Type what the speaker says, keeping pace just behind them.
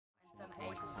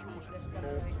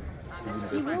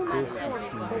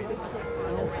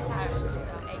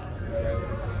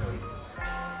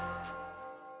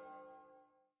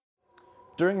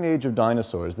During the age of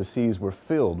dinosaurs, the seas were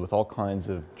filled with all kinds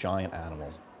of giant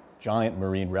animals, giant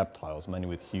marine reptiles, many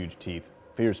with huge teeth,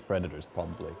 fierce predators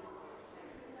probably.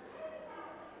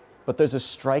 But there's a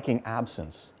striking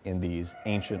absence in these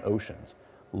ancient oceans.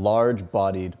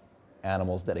 Large-bodied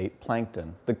animals that ate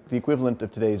plankton, the equivalent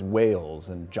of today's whales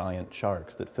and giant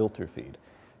sharks that filter feed.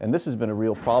 And this has been a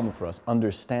real problem for us,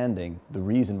 understanding the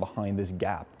reason behind this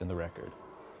gap in the record.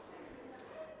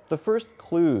 The first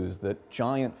clues that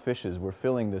giant fishes were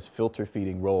filling this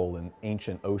filter-feeding role in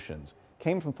ancient oceans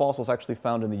came from fossils actually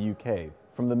found in the UK,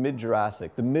 from the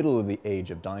mid-Jurassic, the middle of the age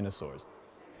of dinosaurs.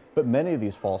 But many of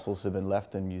these fossils have been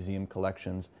left in museum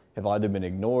collections, have either been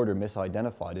ignored or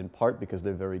misidentified, in part because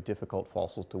they're very difficult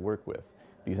fossils to work with.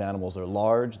 These animals are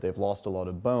large, they've lost a lot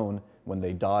of bone. When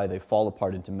they die, they fall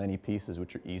apart into many pieces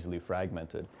which are easily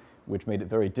fragmented, which made it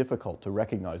very difficult to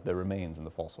recognize their remains in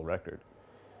the fossil record.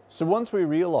 So once we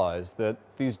realized that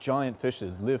these giant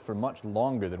fishes live for much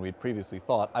longer than we'd previously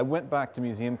thought, I went back to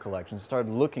museum collections and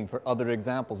started looking for other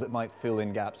examples that might fill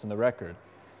in gaps in the record.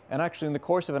 And actually, in the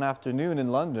course of an afternoon in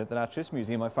London at the Natural History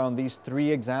Museum, I found these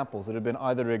 3 examples that had been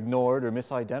either ignored or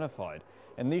misidentified.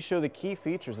 And these show the key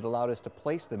features that allowed us to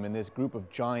place them in this group of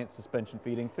giant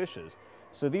suspension-feeding fishes.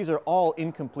 So these are all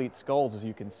incomplete skulls, as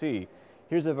you can see.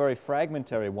 Here's a very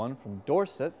fragmentary one from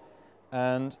Dorset,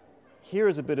 and here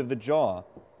is a bit of the jaw.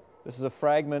 This is a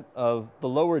fragment of the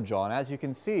lower jaw, and as you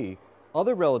can see,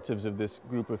 other relatives of this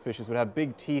group of fishes would have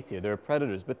big teeth here. They're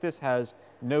predators, but this has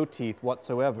no teeth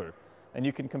whatsoever. And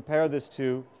you can compare this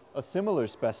to a similar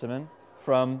specimen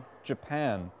from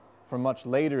Japan, from much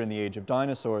later in the age of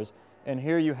dinosaurs. And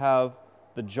here you have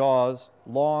the jaws,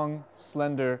 long,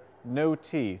 slender, no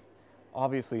teeth,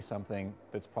 obviously something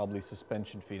that's probably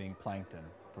suspension feeding plankton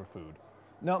for food.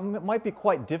 Now, it might be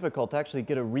quite difficult to actually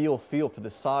get a real feel for the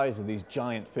size of these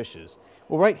giant fishes.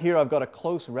 Well, right here I've got a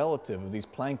close relative of these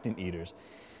plankton eaters.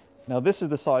 Now, this is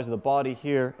the size of the body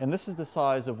here, and this is the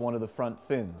size of one of the front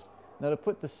fins. Now, to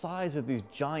put the size of these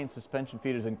giant suspension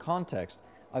feeders in context,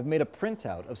 I've made a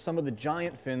printout of some of the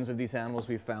giant fins of these animals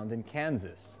we found in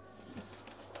Kansas.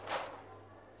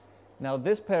 Now,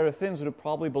 this pair of fins would have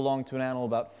probably belonged to an animal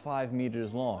about 5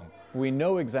 meters long. We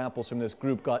know examples from this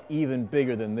group got even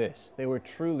bigger than this. They were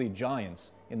truly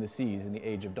giants in the seas in the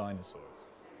age of dinosaurs.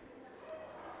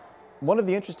 One of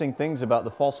the interesting things about the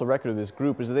fossil record of this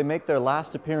group is that they make their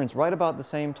last appearance right about the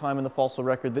same time in the fossil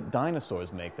record that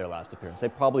dinosaurs make their last appearance. They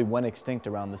probably went extinct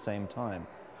around the same time.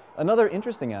 Another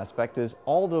interesting aspect is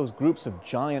all those groups of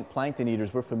giant plankton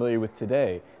eaters we're familiar with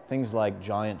today, things like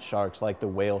giant sharks, like the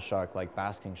whale shark, like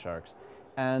basking sharks,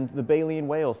 and the baleen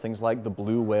whales, things like the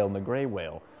blue whale and the gray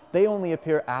whale, they only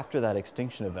appear after that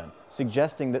extinction event,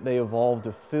 suggesting that they evolved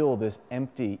to fill this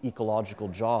empty ecological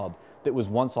job that was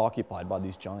once occupied by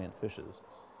these giant fishes.